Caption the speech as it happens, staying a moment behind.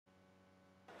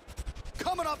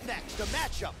Coming up next, a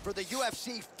matchup for the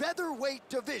UFC featherweight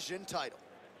division title.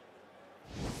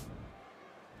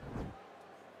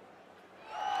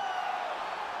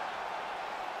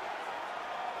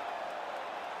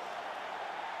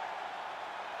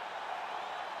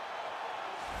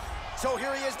 So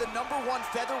here he is, the #1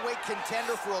 featherweight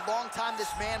contender. For a long time,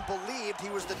 this man believed he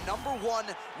was the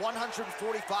 #1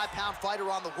 145-pound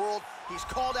fighter on the world. He's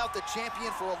called out the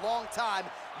champion for a long time.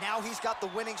 Now he's got the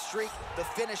winning streak, the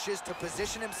finishes to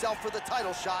position himself for the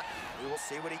title shot. We will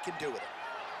see what he can do with it.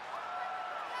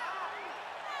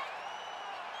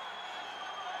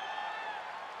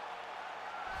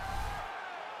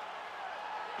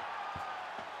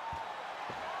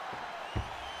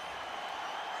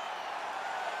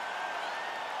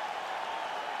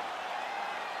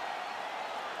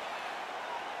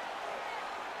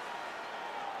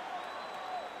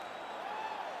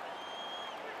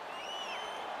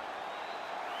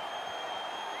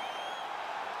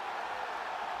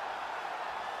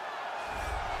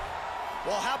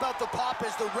 Well, how about the pop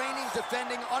as the reigning,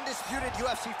 defending, undisputed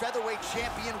UFC featherweight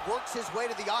champion works his way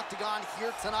to the octagon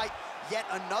here tonight. Yet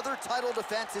another title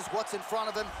defense is what's in front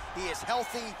of him. He is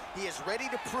healthy. He is ready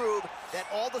to prove that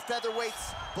all the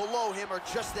featherweights below him are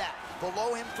just that,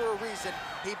 below him for a reason.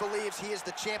 He believes he is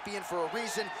the champion for a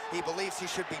reason. He believes he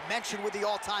should be mentioned with the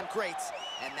all-time greats,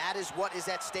 and that is what is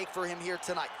at stake for him here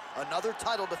tonight. Another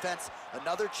title defense,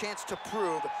 another chance to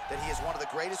prove that he is one of the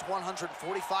greatest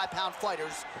 145-pound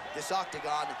fighters this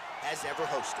octagon has ever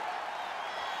hosted.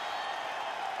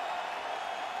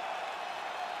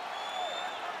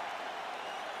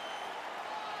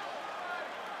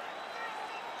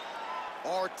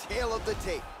 Our tale of the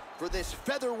tape for this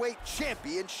featherweight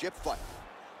championship fight.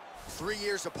 3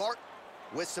 years apart,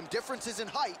 with some differences in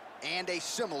height and a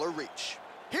similar reach.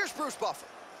 Here's Bruce Buffer.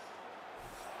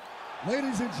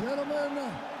 Ladies and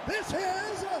gentlemen, this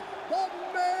is the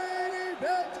main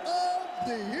event of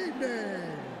the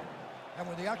evening. And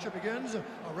when the action begins, a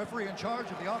referee in charge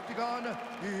of the octagon,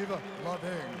 Yves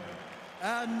Lavigne.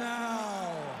 And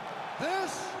now,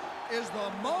 this is the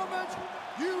moment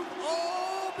you've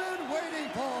all been waiting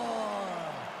for.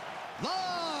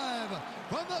 Live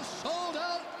from the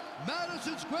sold-out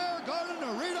Madison Square Garden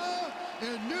Arena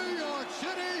in New York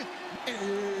City, it's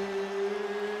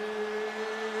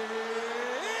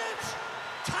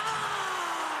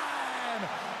time!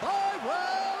 5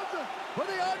 rounds for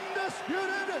the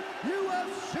undisputed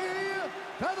UFC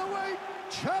Featherweight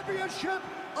Championship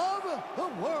of the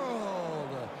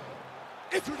world.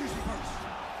 Introducing first,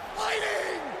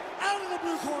 fighting out of the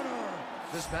blue corner.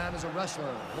 This man is a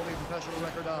wrestler holding a professional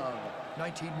record of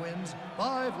 19 wins,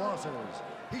 5 losses.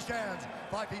 He stands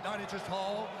 5 feet 9 inches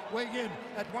tall, weighing in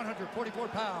at 144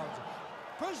 pounds.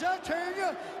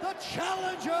 Presenting the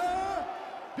challenger,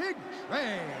 Big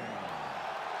Train.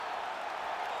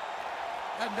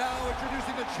 And now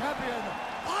introducing the champion,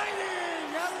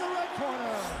 fighting out of the red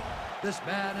corner. This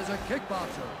man is a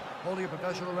kickboxer holding a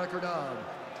professional record of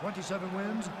 27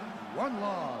 wins, 1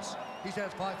 loss. He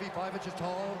stands 5 feet 5 inches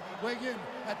tall, weighing in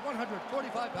at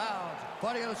 145 pounds.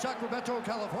 Fighting out of Sacramento,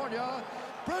 California,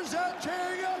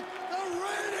 presenting the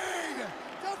reigning,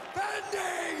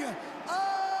 defending,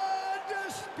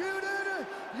 undisputed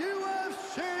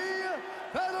UFC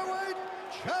featherweight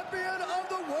champion of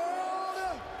the world,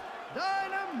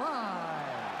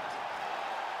 Dynamite.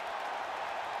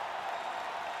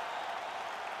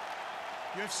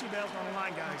 UFC belts on the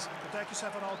line, guys. Protect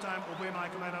yourself at all time, obey my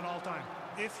command at all time.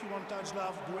 If you want to touch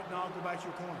love, do it now, go back to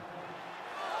your corner.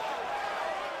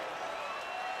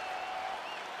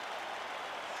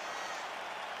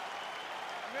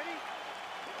 Ready?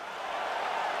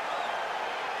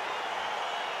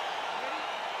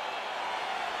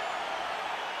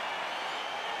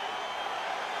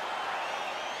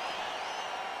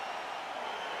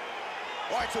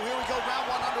 All right, so here we go, round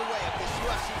 1 underway of this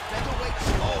UFC featherweight.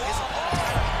 Oh, his opponent's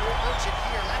gotta be more urgent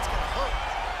here. That's gonna hurt.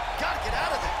 Gotta get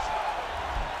out of this.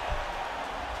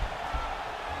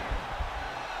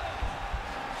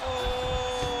 Oh!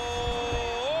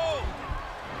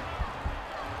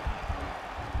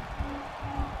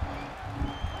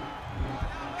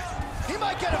 He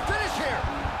might get a finish here.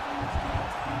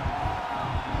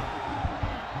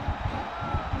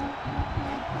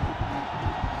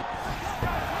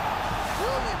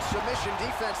 Brilliant submission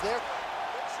defense there.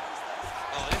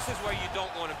 Oh, this is where you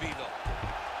don't want to be, though.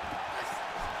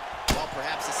 Well,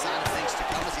 perhaps a sign of things to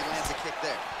come as he lands a kick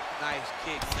there. Nice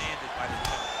kick landed by the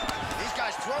jump. These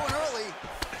guys throwing early.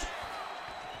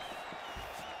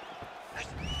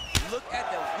 Look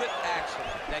at the whip action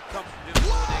that comes from this.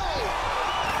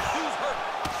 Dude's hurt.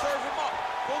 Serve him up.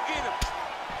 Go get him.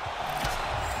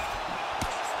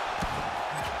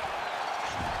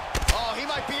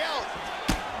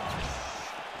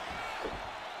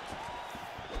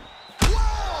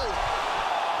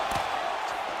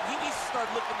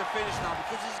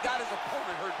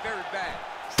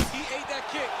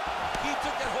 kick. He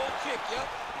took that whole kick, yep.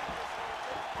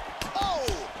 Oh!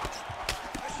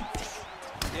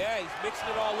 Yeah, he's mixing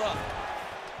it all up.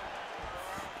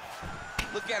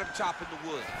 Look at him chopping the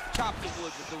wood. Chop the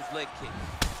wood with those leg kicks.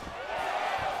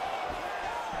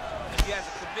 He has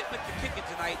a commitment to kicking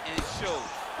tonight, and it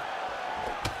shows.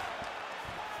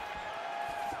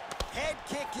 Head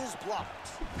kick is blocked.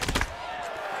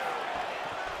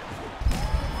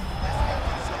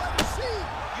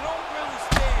 You don't really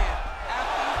stand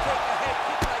after you take a head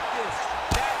kick like this.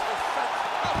 That is such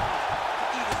toughness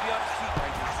to even be on his feet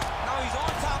right now. Now he's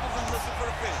on top of him looking for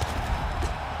the finish.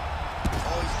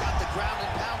 Oh, he's got the ground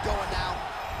and pound going now.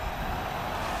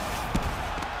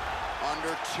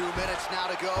 Under 2 minutes now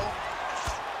to go.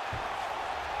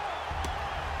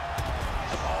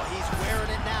 Oh, he's wearing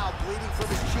it now, bleeding from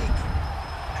his cheek.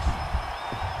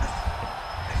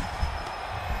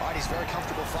 All right, he's very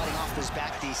comfortable fighting off his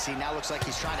back, DC. Now looks like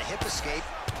he's trying to hip escape.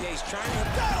 Yeah, he's trying to...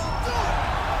 That'll do it!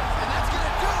 And that's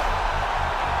gonna do it!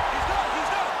 He's done,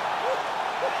 he's done!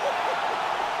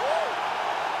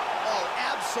 Oh,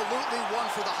 absolutely one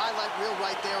for the highlight reel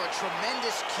right there. A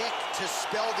tremendous kick to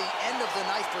spell the end of the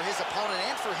night for his opponent,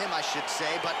 and for him, I should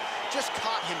say, but just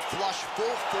caught him flush,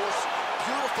 full force,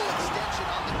 beautiful extension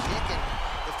on the kick, and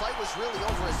the fight was really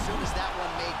over as soon as that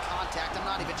one made contact. I'm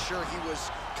not even sure he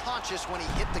was conscious when he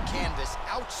hit the canvas.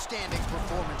 Outstanding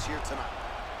performance here tonight.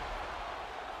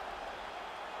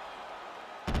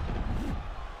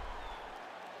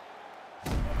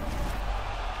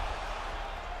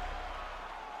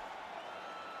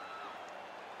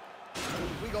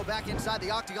 We go back inside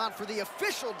the octagon for the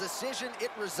official decision.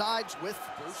 It resides with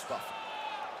Bruce Buffer.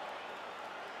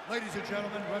 Ladies and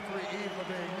gentlemen, referee Yves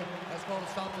Levine has called a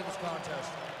stop to this contest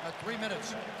at 3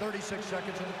 minutes, 36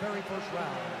 seconds in the very first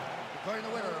round. Declaring the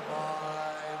winner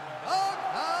by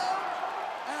knockout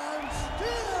and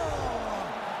still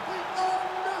the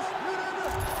undisputed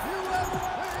UFC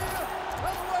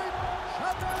featherweight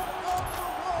champion of the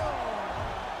world,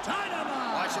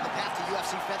 Dynamite! All right, so the path to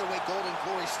UFC featherweight golden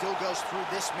glory still goes through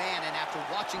this man, and after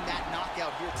watching that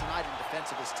knockout here tonight in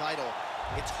defense of his title,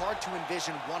 it's hard to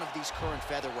envision one of these current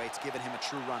featherweights giving him a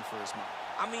true run for his money.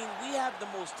 I mean, we have the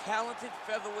most talented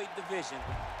featherweight division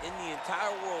in the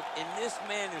entire world, and this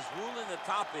man is ruling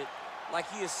atop it like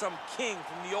he is some king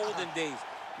from the olden days.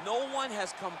 No one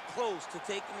has come close to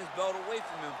taking his belt away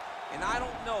from him, and I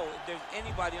don't know if there's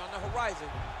anybody on the horizon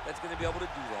that's going to be able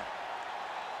to do that.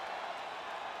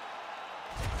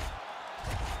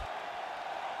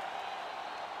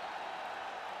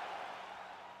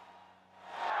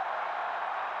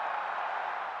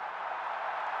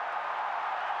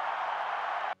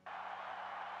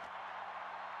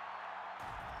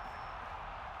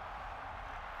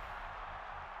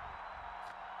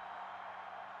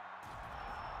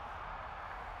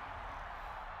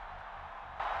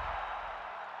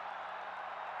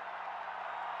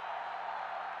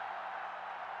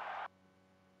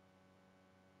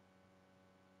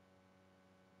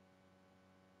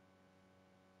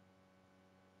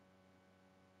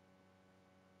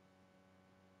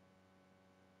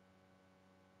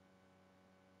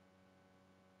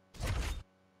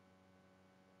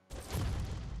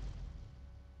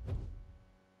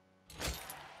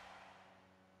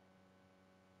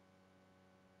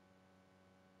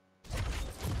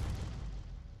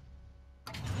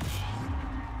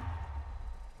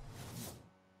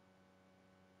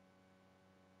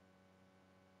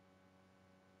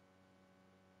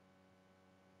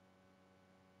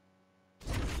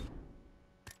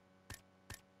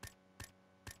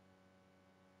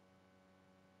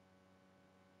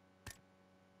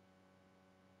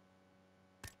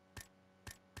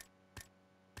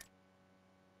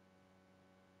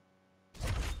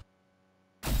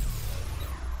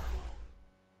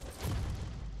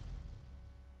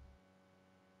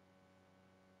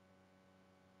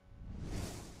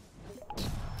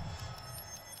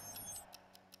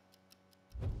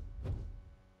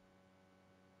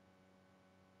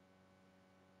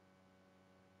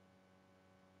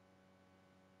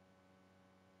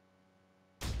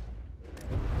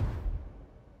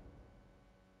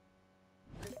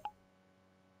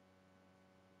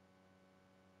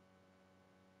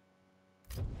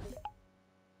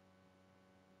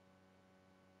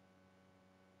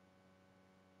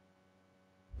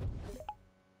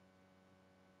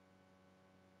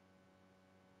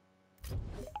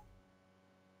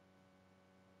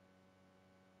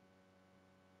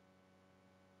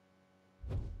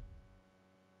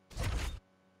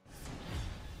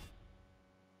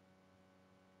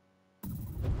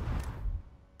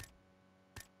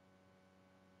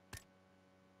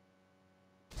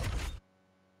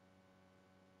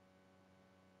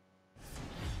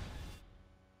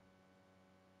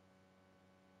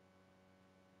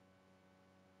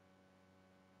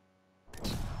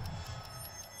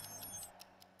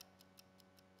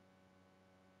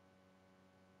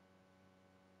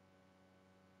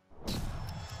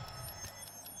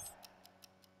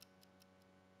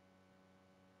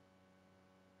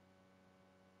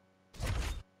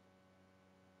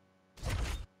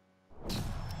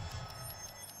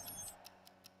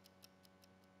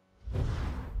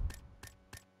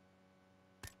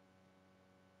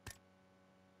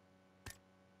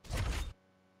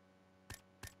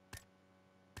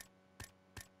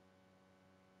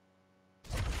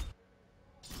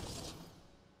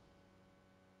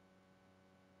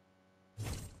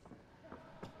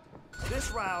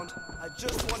 this round, I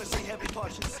just want to see heavy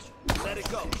punches. Let it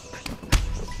go.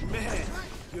 Man,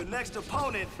 your next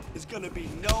opponent is gonna be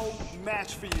no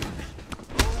match for you.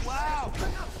 Oh, wow.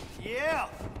 Yeah,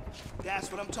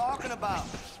 that's what I'm talking about.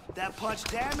 That punch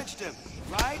damaged him,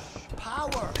 right?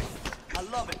 Power. I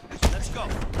love it. Let's go.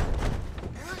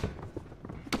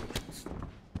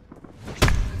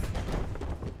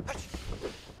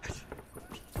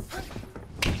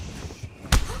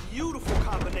 Beautiful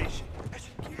combination.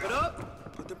 Keep it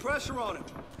up. Put the pressure on him.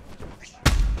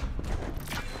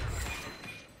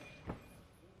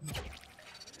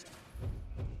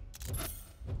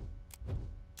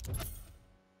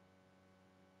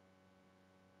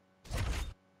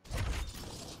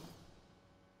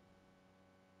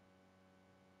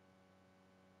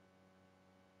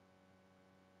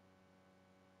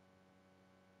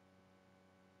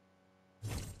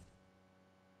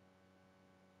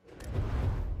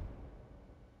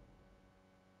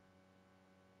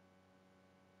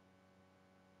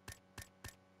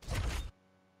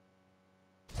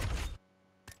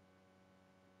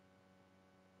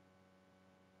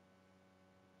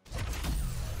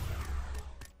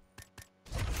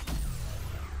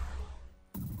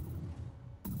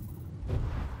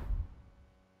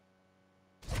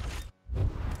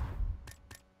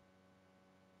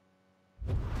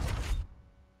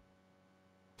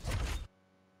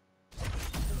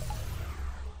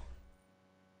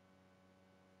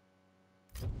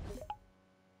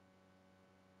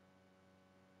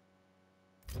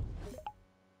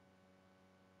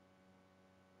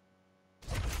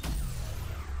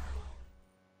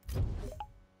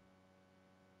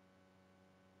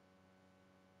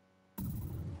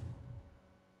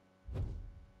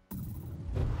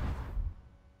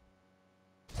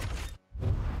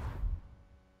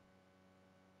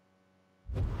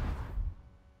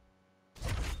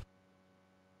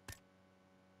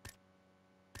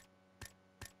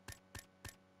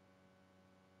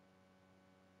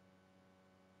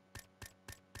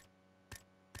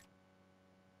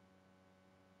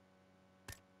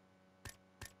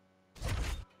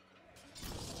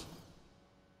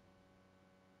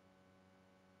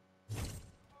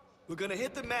 We're gonna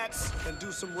hit the mats and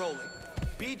do some rolling.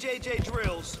 BJJ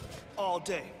drills all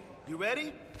day. You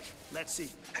ready? Let's see.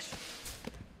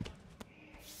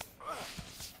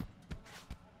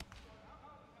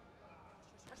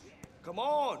 Come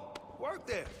on, work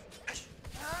there.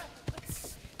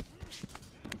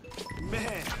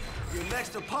 Man, your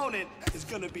next opponent is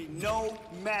gonna be no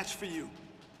match for you.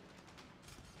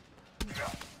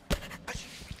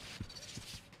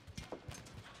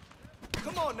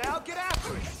 Come on now, get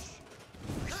after it.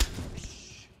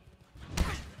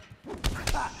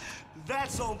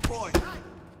 That's on point.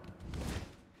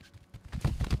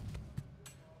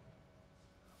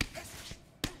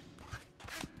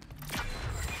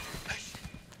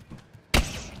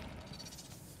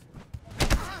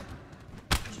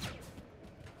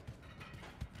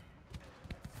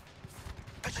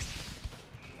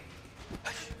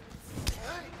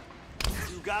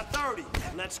 You got 30.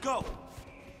 Let's go.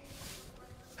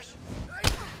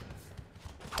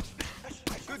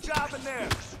 Good job in there.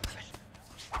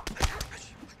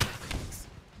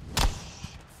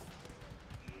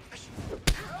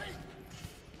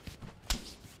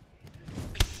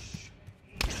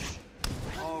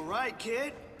 All right,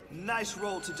 kid. Nice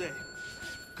roll today.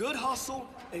 Good hustle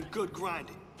and good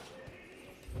grinding.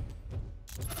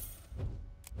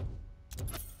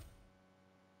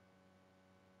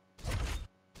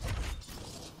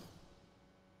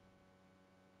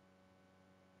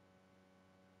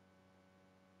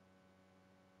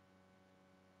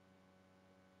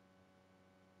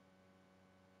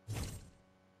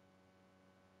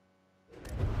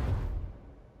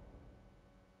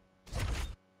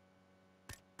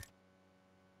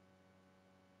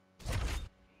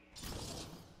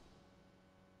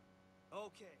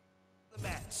 Okay, the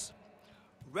mats.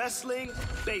 Wrestling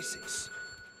basics.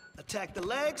 Attack the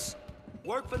legs,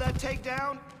 work for that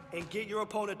takedown, and get your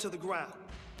opponent to the ground.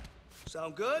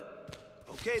 Sound good?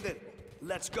 Okay then,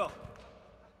 let's go.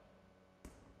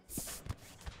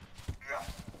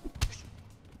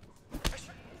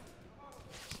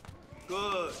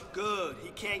 Good, good. He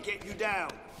can't get you down.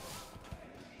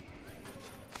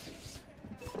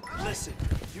 Listen,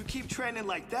 you keep training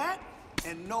like that,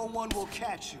 and no one will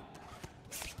catch you.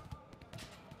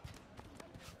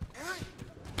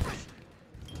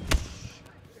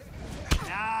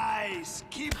 Nice.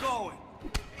 Keep going.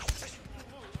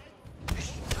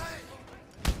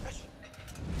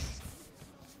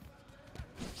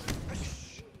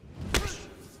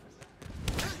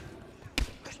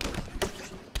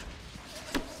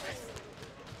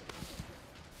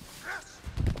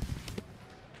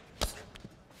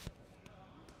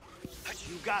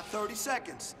 got 30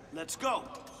 seconds. Let's go.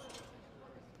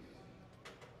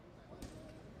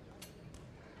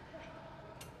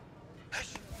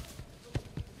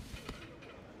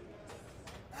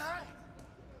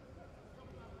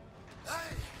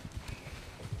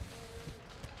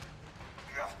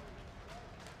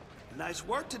 Nice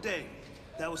work today.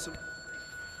 That was some...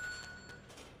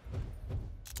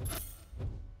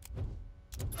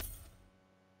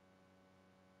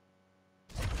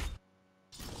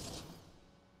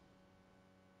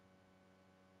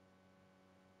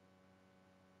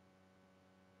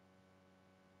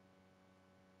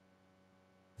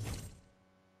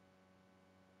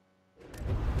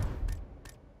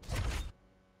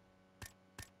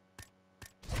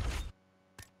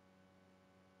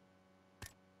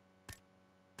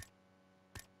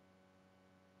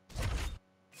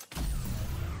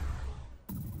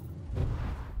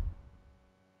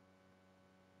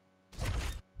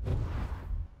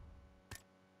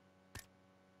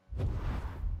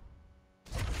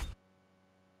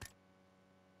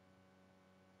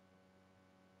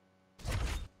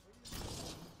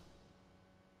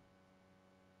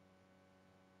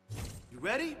 You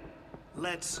ready?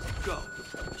 Let's go.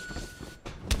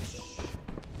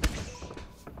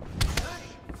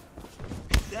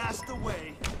 That's the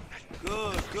way.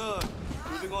 Good, good.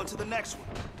 Moving on to the next one.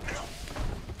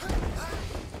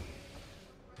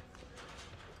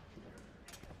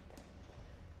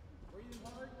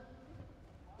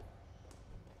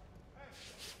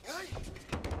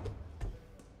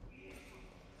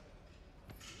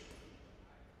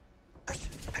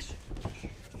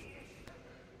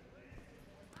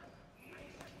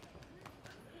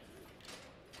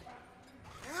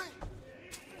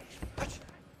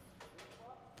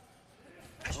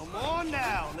 Come on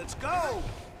now, let's go!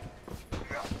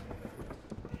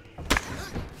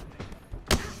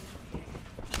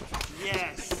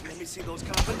 Yes, let me see those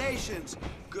combinations.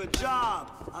 Good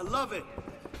job, I love it.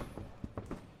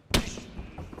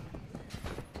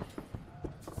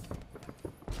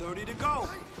 $30 to go.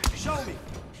 Show me.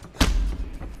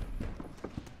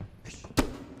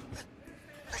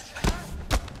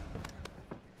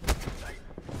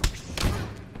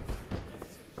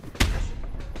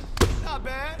 Not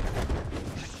bad.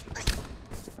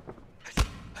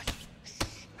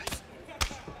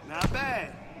 Not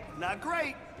bad. Not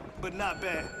great, but not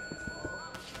bad.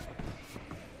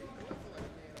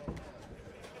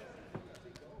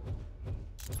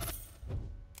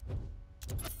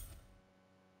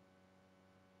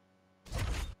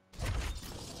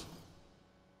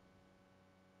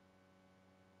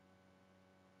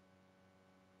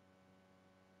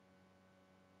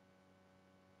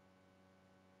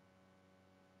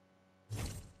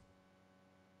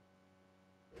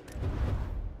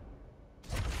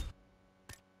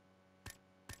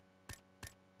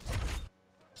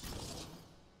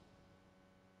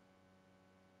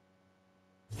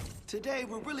 Today,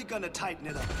 we're really gonna tighten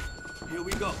it up. Here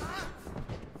we go.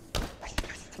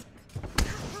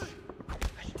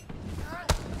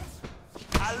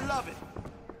 I love it.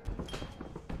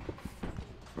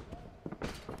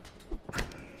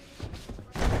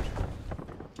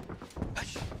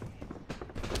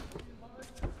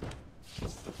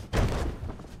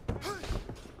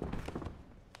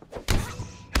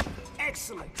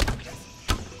 Excellent.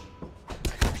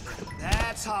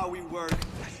 That's how we work.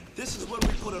 This is when we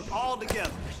put it all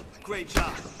together. Great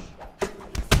job.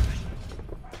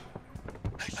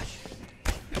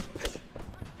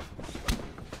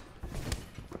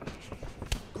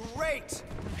 Great.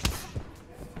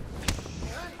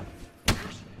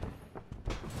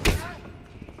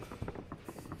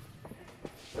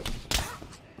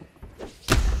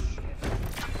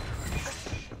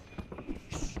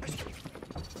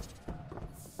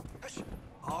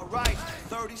 All right,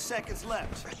 30 seconds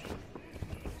left.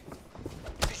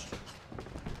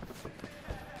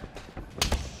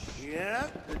 Yeah,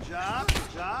 good job,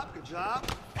 good job, good job.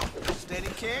 Steady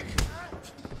kick.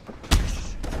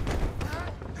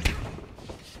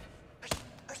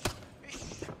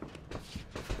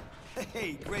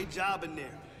 Hey, great job in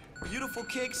there. Beautiful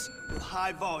kicks with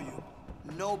high volume.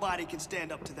 Nobody can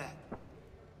stand up to that.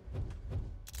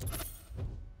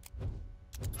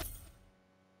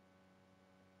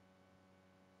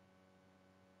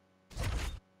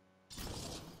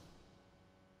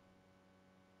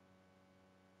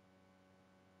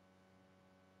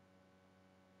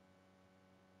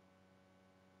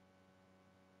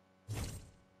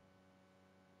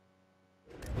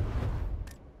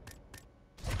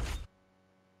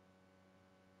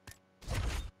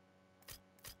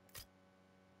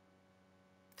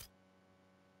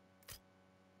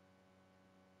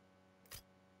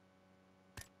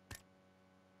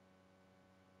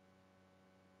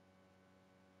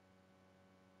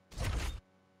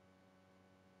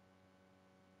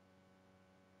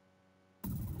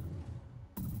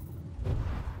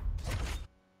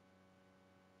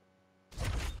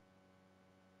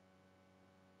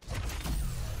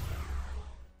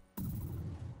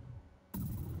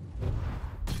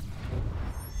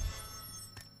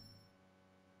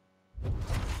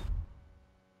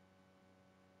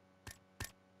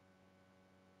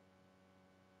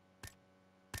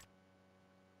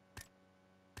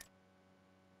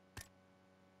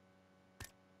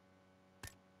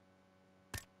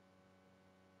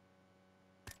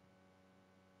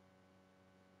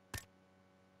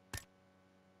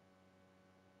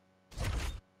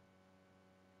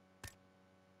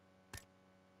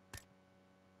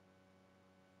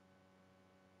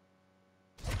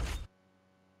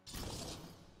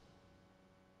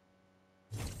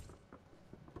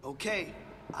 Okay,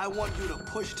 I want you to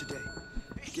push today.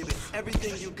 Give it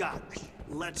everything you got.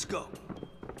 Let's go.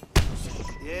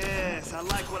 Yes, I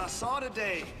like what I saw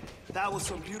today. That was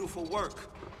some beautiful work.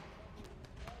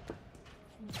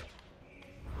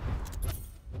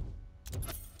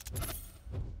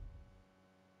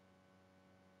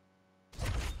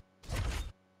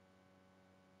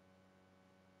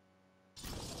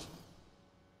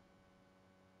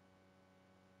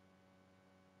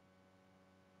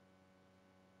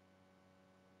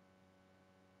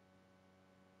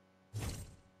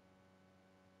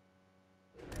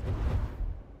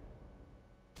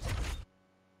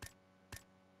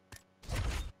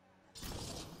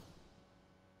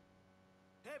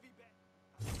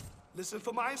 Listen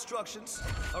for my instructions,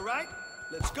 all right?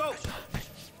 Let's go.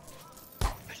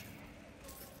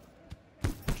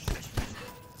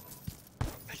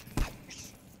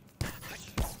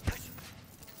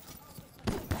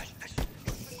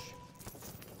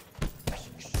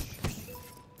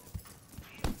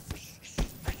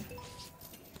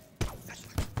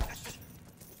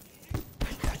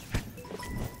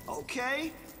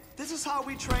 Okay, this is how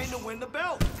we train to win the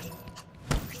belt.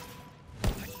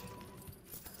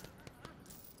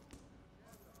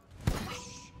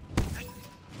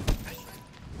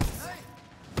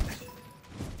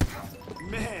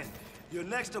 Man, your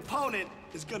next opponent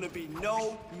is gonna be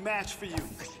no match for you.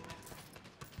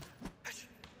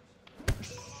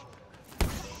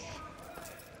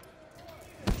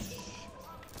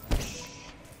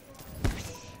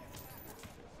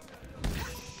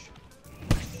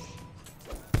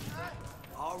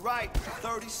 All right,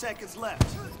 30 seconds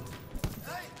left.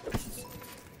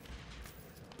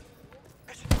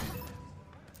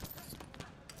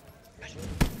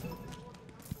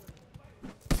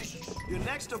 Your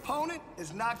next opponent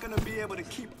is not gonna be able to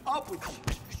keep up with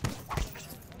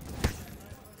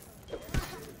you.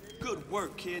 Good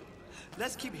work, kid.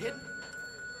 Let's keep hitting.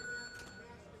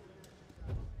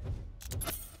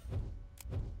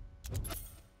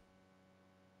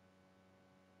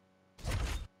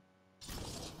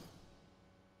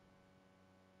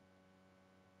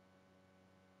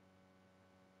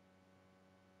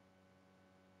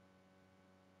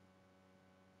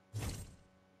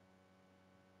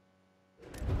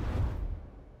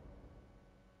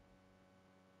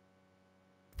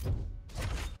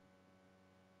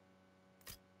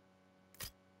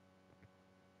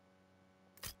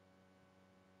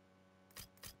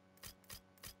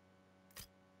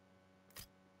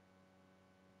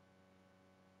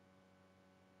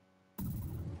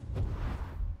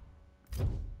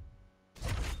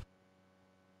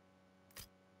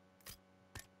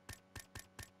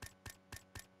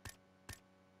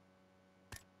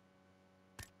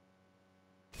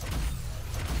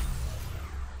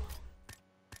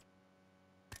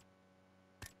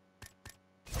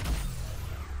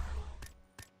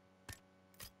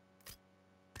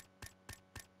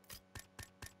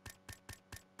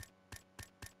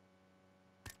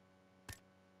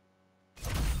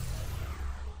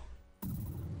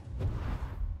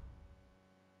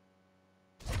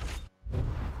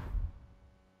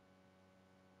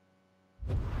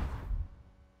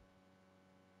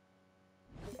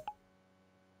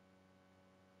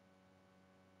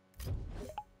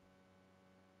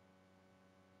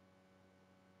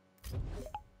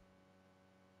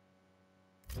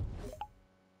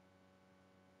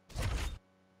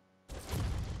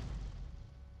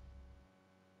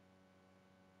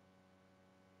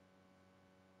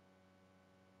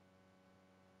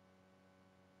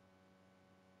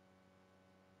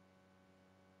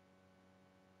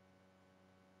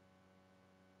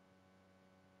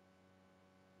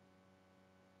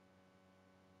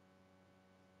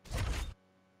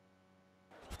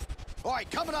 All right,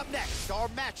 coming up next, our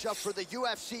matchup for the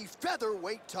UFC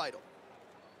featherweight title.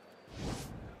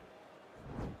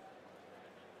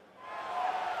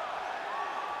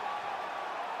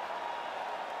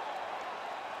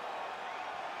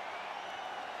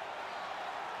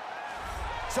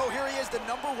 So here he is, the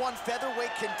 #1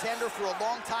 featherweight contender. For a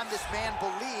long time, this man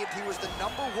believed he was the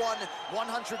 #1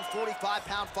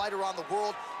 145-pound fighter on the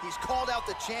world. He's called out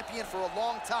the champion for a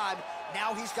long time.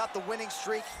 Now he's got the winning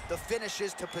streak, the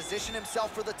finishes to position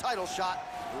himself for the title shot.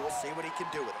 We will see what he can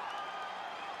do with it.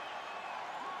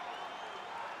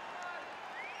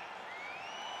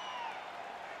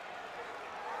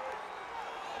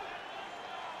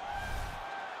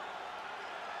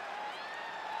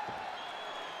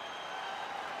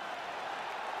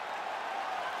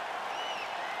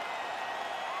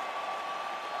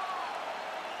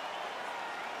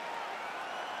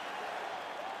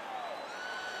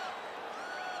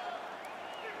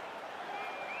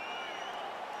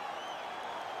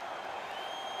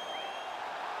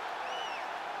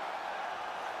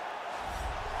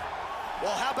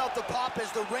 Well, how about the pop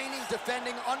as the reigning,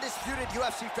 defending, undisputed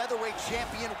UFC featherweight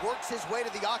champion works his way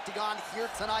to the octagon here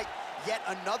tonight. Yet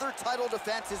another title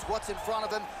defense is what's in front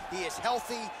of him. He is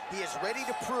healthy. He is ready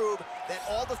to prove that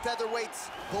all the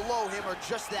featherweights below him are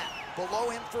just that,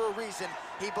 below him for a reason.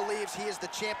 He believes he is the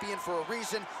champion for a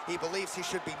reason. He believes he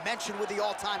should be mentioned with the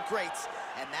all-time greats.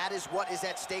 And that is what is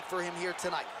at stake for him here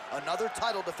tonight. Another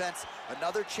title defense,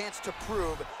 another chance to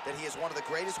prove that he is one of the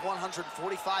greatest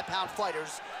 145-pound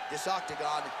fighters this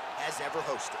octagon has ever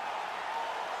hosted.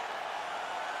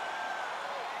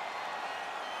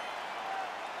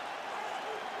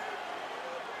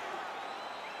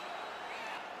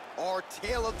 Our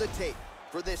tale of the tape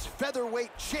for this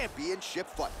featherweight championship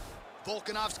fight.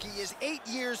 Volkanovski is 8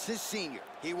 years his senior.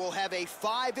 He will have a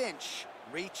 5-inch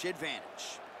reach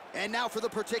advantage. And now for the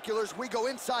particulars, we go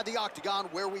inside the octagon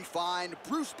where we find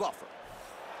Bruce Buffer.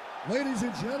 Ladies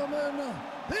and gentlemen,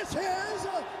 this is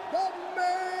the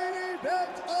main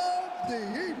event of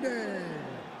the evening.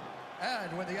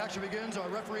 And when the action begins, our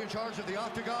referee in charge of the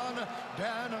octagon,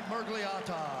 Dan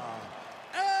Murgliata.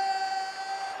 And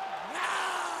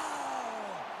now,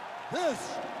 this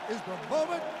is the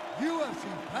moment UFC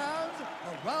fans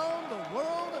around the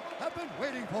world have been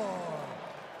waiting for.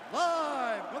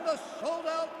 Live from the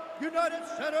sold-out United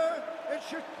Center in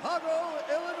Chicago,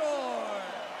 Illinois.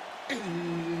 It's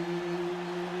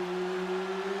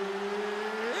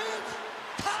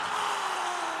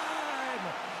time!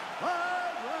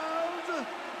 5 rounds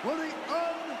for the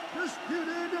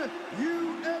undisputed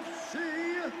UFC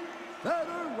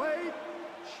Featherweight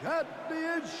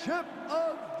Championship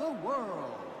of the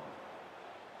World.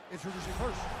 Introducing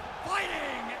first,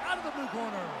 fighting out of the blue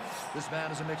corner. This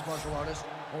man is a mixed martial artist,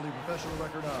 holding a professional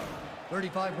record of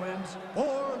 35 wins,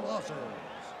 4 losses.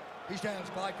 He stands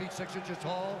 5 feet 6 inches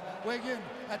tall, weighing in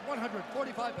at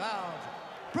 145 pounds.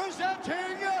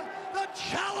 Presenting the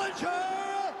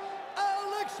challenger,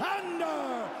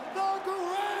 Alexander the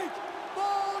Great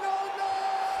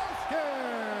Volkanovski.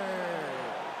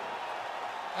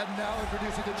 And now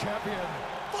introducing the champion,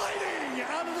 fighting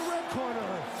out of the red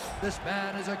corner. This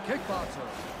man is a kickboxer,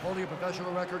 holding a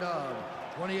professional record of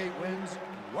 28 wins,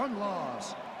 1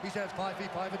 loss. He stands 5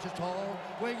 feet 5 inches tall,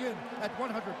 weighing in at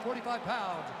 145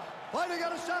 pounds. Fighting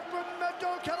out of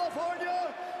Sacramento,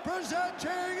 California,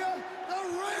 presenting the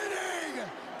reigning,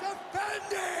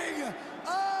 defending,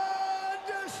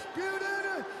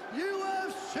 undisputed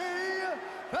UFC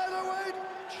featherweight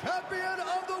champion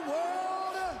of the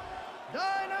world,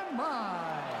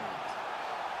 Dynamite.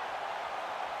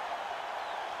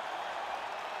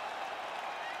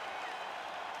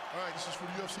 All right, this is for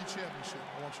the UFC Championship.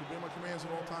 I want you to obey my commands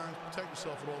at all times, protect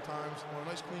yourself at all times. I want a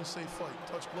nice, clean, safe fight.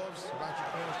 Touch gloves, back your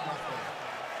corners, my fight.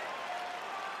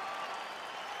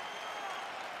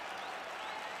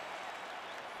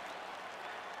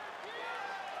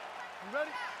 You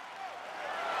ready?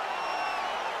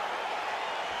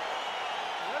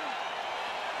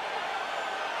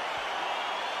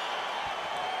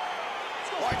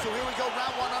 All right, so here we go,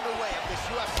 round 1 underway of this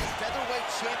UFC featherweight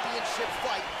championship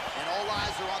fight, and all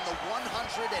eyes are on the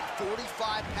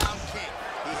 145-pound king.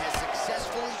 He has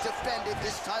successfully defended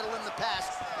this title in the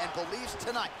past and believes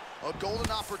tonight a golden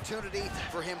opportunity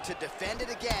for him to defend it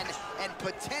again and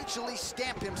potentially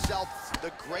stamp himself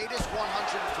the greatest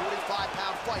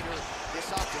 145-pound fighter this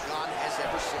octagon has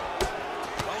ever seen.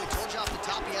 Well, we told you off the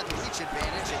top he had the reach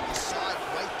advantage, and you saw it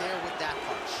right there with that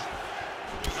punch.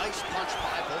 Nice punch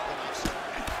by Volkanovski.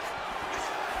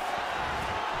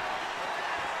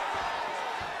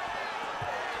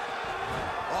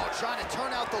 Oh, trying to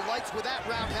turn out the lights with that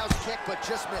roundhouse kick, but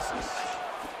just misses.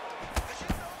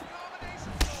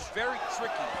 Very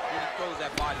tricky when he throws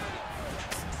that body kick.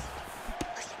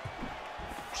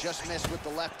 Just missed with the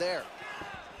left there.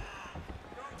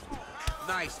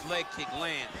 Nice leg kick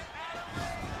land.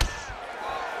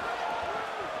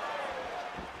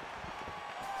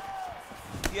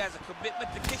 He has a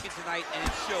commitment to kicking tonight, and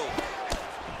it shows.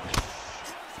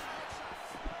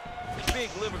 The big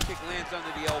liver kick lands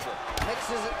under the elbow.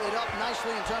 Mixes it up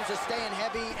nicely in terms of staying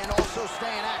heavy and also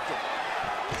staying active.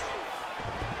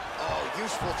 Oh,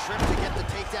 useful trip to get the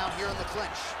takedown here in the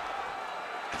clinch.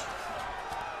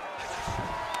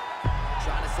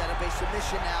 Trying to set up a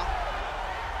submission now.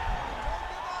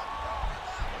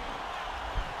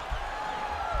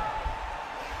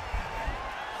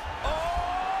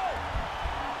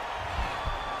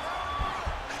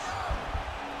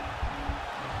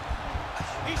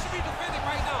 He should be defending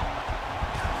right now.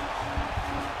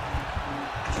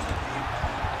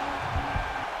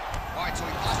 All right, so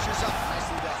he postures up.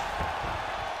 Nicely done.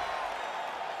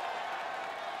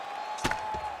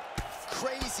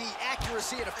 Crazy accurate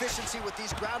accuracy and efficiency with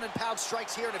these ground and pound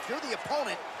strikes here, and if you're the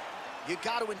opponent, you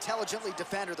got to intelligently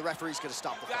defend or the referee's going to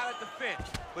stop the fight. You got to defend,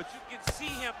 but you can see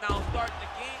him now starting to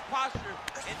gain posture,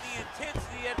 and the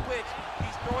intensity at which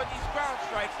he's throwing these ground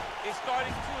strikes is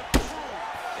starting to improve.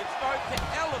 It's starting to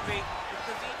elevate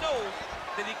because he knows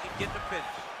that he can get the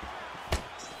finish.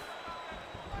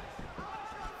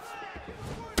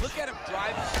 Look at him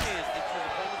drive his shin into the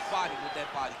opponent's body with that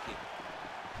body kick.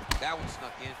 That one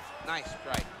snuck in. Nice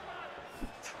strike.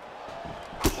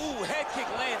 Ooh, head kick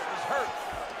lands, he's hurt.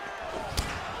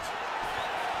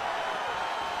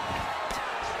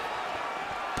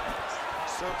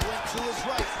 Circling to his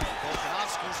right.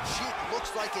 Volkanovski's cheek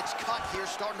looks like it's cut here,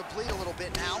 starting to bleed a little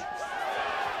bit now.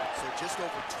 So just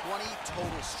over 20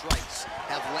 total strikes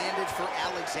have landed for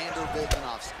Alexander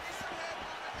Volkanovski.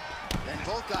 And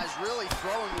both guys really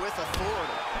throwing with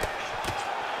authority.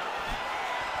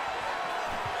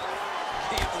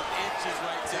 He was inches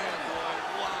right there, boy.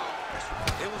 Wow.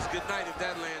 It was a good night if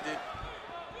that landed.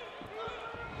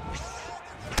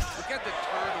 Look at the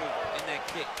turtle in that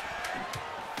kick.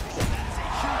 That's a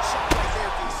huge shot right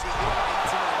there, DC. You don't need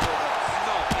too many more of those.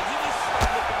 No, and he needs to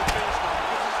start looking to finish now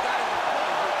because he's got his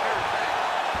opponent very bad.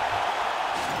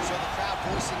 So the crowd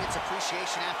voicing its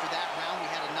appreciation after that round.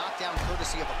 We had a knockdown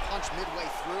courtesy of a punch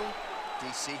midway through.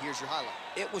 DC, here's your highlight.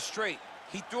 It was straight.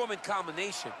 He threw him in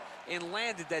combination and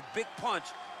landed that big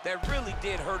punch that really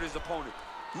did hurt his opponent.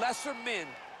 Lesser men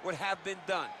would have been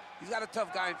done. He's got a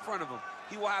tough guy in front of him.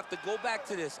 He will have to go back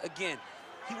to this again.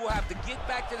 He will have to get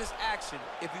back to this action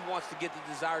if he wants to get the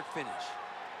desired finish.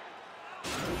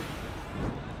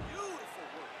 Beautiful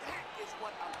work. That is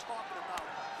what I'm talking about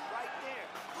right there.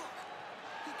 Look,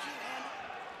 he can't handle it.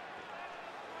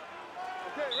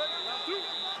 Okay, ready? Round two.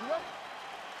 You ready?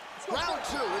 Round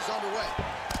two is underway.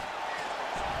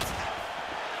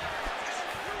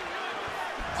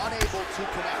 Unable to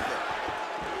connect there.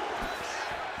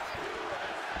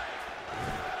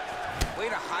 Way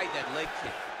to hide that leg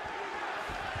kick.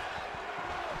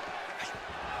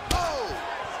 Oh,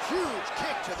 huge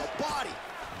kick to the body.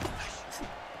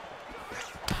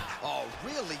 Oh,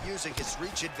 really using his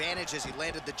reach advantage as he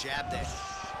landed the jab there.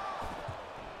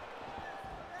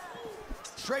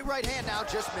 Straight right hand now,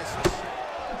 just misses.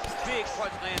 Big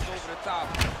punch lands over the top.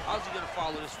 How's he gonna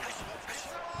follow this one?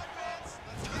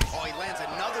 Oh, he lands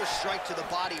another strike to the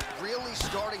body, really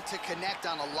starting to connect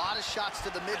on a lot of shots to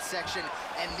the midsection,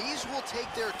 and these will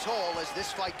take their toll as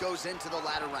this fight goes into the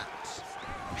latter rounds.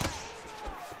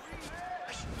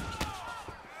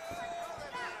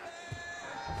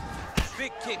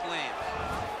 Big kick lands.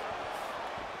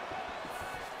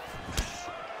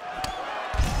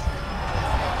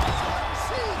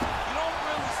 You don't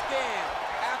really stand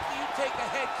after you take a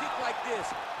head kick like this.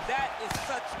 That is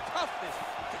such toughness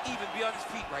to even be on his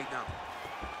feet right now.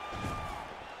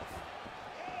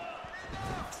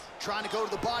 Trying to go to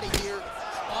the body here,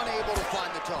 unable to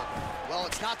find the target. Well,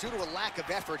 it's not due to a lack of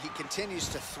effort. He continues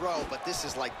to throw, but this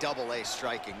is like double-A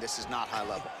striking. This is not high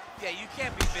level. Yeah, you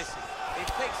can't be missing. It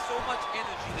takes so much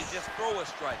energy to just throw a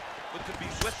strike, but to be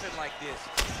whipping like this,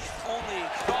 it only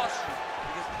exhausts you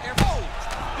because every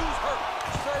dude's hurt.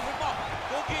 Serve him up.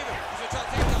 Go get him. He's gonna try to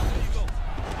take him down. There you go.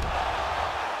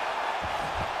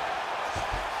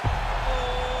 Oh!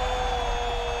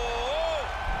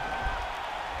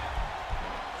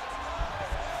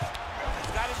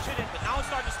 He's got his chin in, but now it's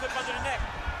starting to slip under the neck.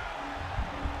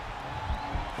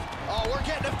 Oh, we're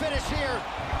getting a finish here.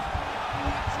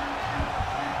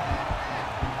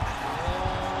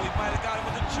 Might have got him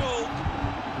with a choke.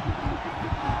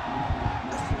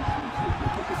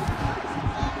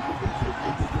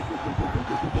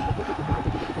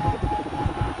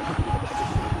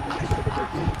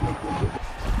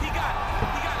 He got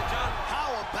it, John. How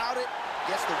about it?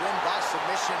 Gets the win by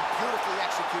submission. Beautifully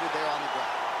executed there on the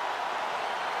ground.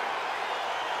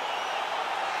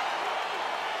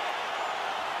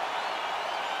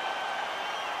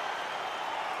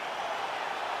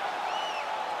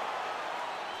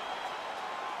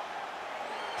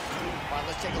 All right,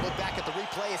 let's take a look back at the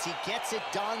replay as he gets it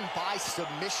done by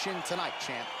submission tonight,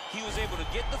 champ. He was able to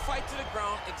get the fight to the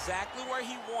ground exactly where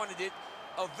he wanted it.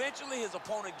 Eventually, his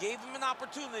opponent gave him an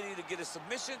opportunity to get a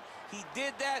submission. He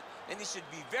did that, and he should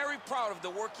be very proud of the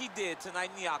work he did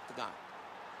tonight in the octagon.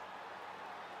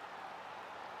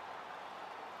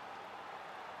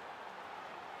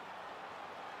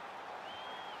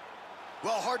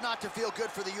 Well, hard not to feel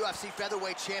good for the UFC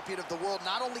featherweight champion of the world,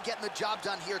 not only getting the job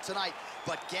done here tonight,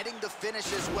 but getting the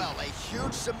finish as well. A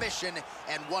huge submission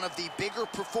and one of the bigger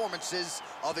performances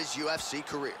of his UFC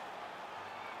career.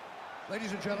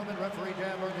 Ladies and gentlemen, referee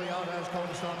Dan Mergliata has called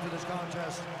a stop to this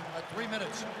contest at 3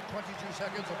 minutes, 22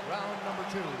 seconds of round number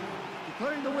 2.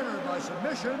 Declaring the winner by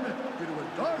submission due to a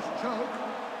Darce choke,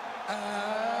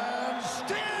 and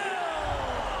still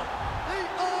the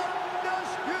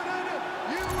undisputed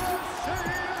UFC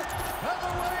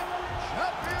Featherweight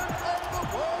Champion of the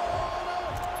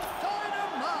World,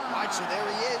 Dynamite! All right, so there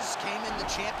he is, came in the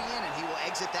champion, and he will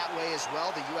exit that way as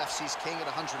well. The UFC's king at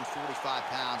 145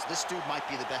 pounds. This dude might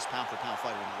be the best pound-for-pound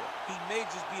fighter in the world. He may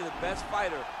just be the best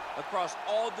fighter across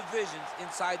all divisions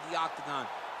inside the octagon.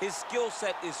 His skill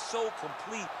set is so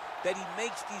complete that he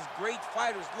makes these great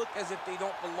fighters look as if they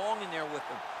don't belong in there with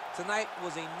him. Tonight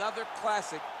was another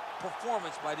classic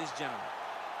performance by this gentleman.